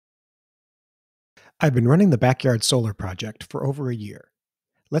I've been running the backyard solar project for over a year.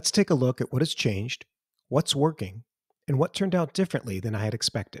 Let's take a look at what has changed, what's working, and what turned out differently than I had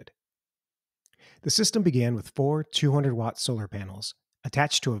expected. The system began with four 200-watt solar panels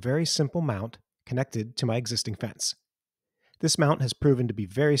attached to a very simple mount connected to my existing fence. This mount has proven to be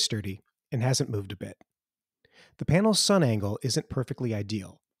very sturdy and hasn't moved a bit. The panel's sun angle isn't perfectly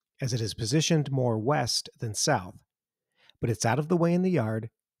ideal, as it is positioned more west than south, but it's out of the way in the yard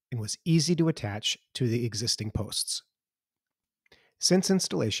and was easy to attach to the existing posts. Since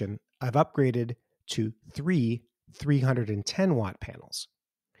installation, I've upgraded to three 310-watt panels.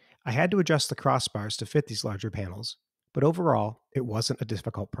 I had to adjust the crossbars to fit these larger panels, but overall, it wasn't a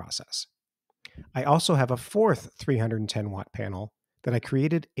difficult process. I also have a fourth 310-watt panel that I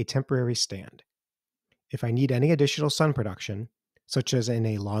created a temporary stand. If I need any additional sun production, such as in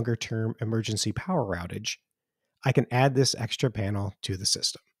a longer-term emergency power outage, I can add this extra panel to the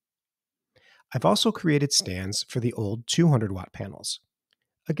system. I've also created stands for the old 200-watt panels.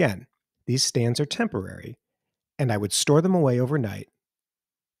 Again, these stands are temporary, and I would store them away overnight,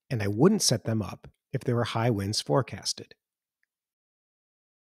 and I wouldn't set them up if there were high winds forecasted.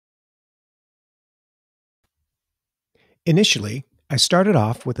 Initially, I started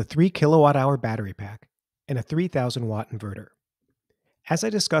off with a 3 kilowatt-hour battery pack and a 3,000-watt inverter. As I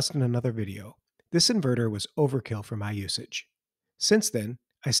discussed in another video, this inverter was overkill for my usage. Since then,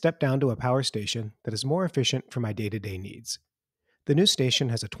 I stepped down to a power station that is more efficient for my day-to-day needs. The new station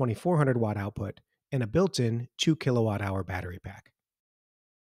has a 2400-watt output and a built-in 2 kilowatt-hour battery pack.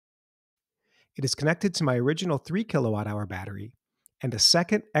 It is connected to my original 3 kilowatt-hour battery and a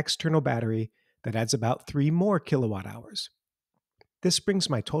second external battery that adds about 3 more kilowatt-hours. This brings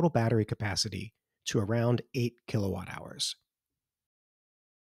my total battery capacity to around 8 kilowatt-hours.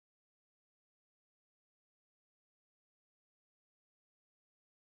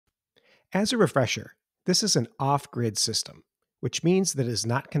 As a refresher, this is an off-grid system, which means that it is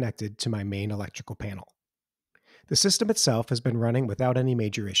not connected to my main electrical panel. The system itself has been running without any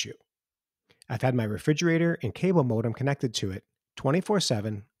major issue. I've had my refrigerator and cable modem connected to it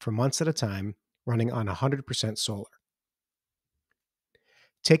 24/7 for months at a time, running on 100% solar.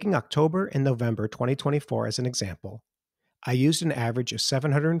 Taking October and November 2024 as an example, I used an average of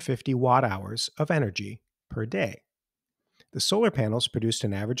 750 watt-hours of energy per day. The solar panels produced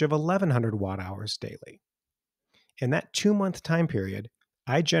an average of 1,100 watt-hours daily. In that 2-month time period,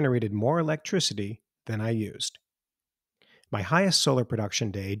 I generated more electricity than I used. My highest solar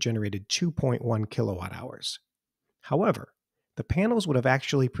production day generated 2.1 kilowatt-hours. However, the panels would have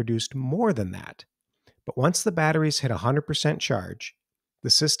actually produced more than that, but once the batteries hit 100% charge, the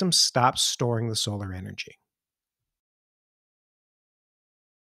system stops storing the solar energy.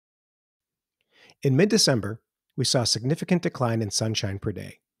 In mid-December, we saw a significant decline in sunshine per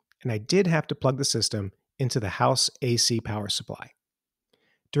day, and I did have to plug the system into the house AC power supply.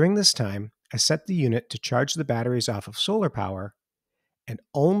 During this time, I set the unit to charge the batteries off of solar power and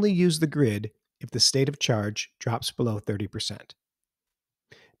only use the grid if the state of charge drops below 30%.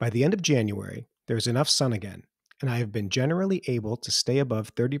 By the end of January, there is enough sun again, and I have been generally able to stay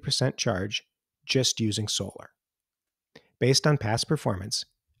above 30% charge just using solar. Based on past performance,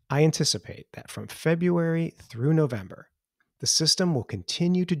 I anticipate that from February through November, the system will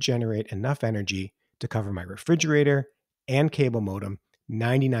continue to generate enough energy to cover my refrigerator and cable modem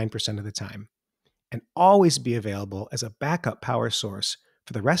 99% of the time, and always be available as a backup power source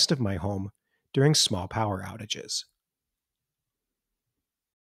for the rest of my home during small power outages.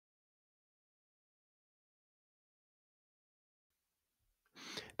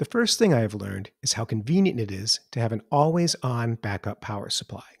 The first thing I have learned is how convenient it is to have an always-on backup power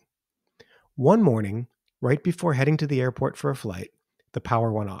supply. One morning, right before heading to the airport for a flight, the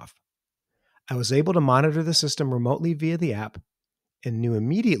power went off. I was able to monitor the system remotely via the app and knew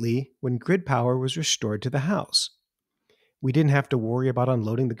immediately when grid power was restored to the house. We didn't have to worry about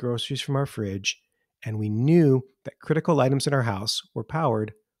unloading the groceries from our fridge, and we knew that critical items in our house were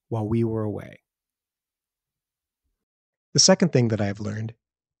powered while we were away. The second thing that I have learned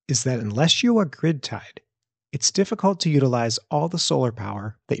is that unless you are grid tied, it's difficult to utilize all the solar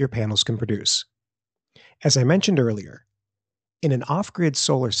power that your panels can produce. As I mentioned earlier, in an off-grid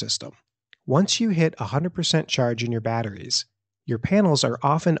solar system, once you hit 100% charge in your batteries, your panels are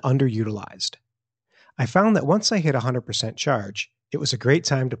often underutilized. I found that once I hit 100% charge, it was a great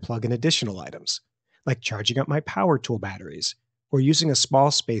time to plug in additional items, like charging up my power tool batteries or using a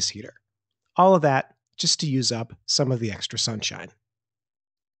small space heater. All of that just to use up some of the extra sunshine.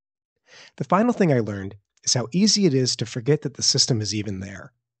 The final thing I learned is how easy it is to forget that the system is even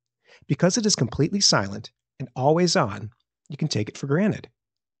there. Because it is completely silent and always on, you can take it for granted.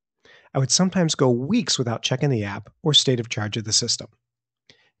 I would sometimes go weeks without checking the app or state of charge of the system.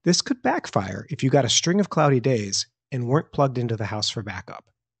 This could backfire if you got a string of cloudy days and weren't plugged into the house for backup.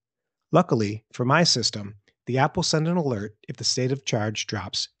 Luckily, for my system, the app will send an alert if the state of charge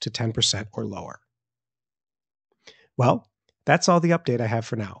drops to 10% or lower. Well, that's all the update I have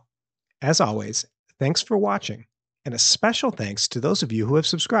for now. As always, thanks for watching, and a special thanks to those of you who have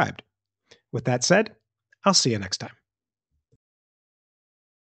subscribed. With that said, I'll see you next time.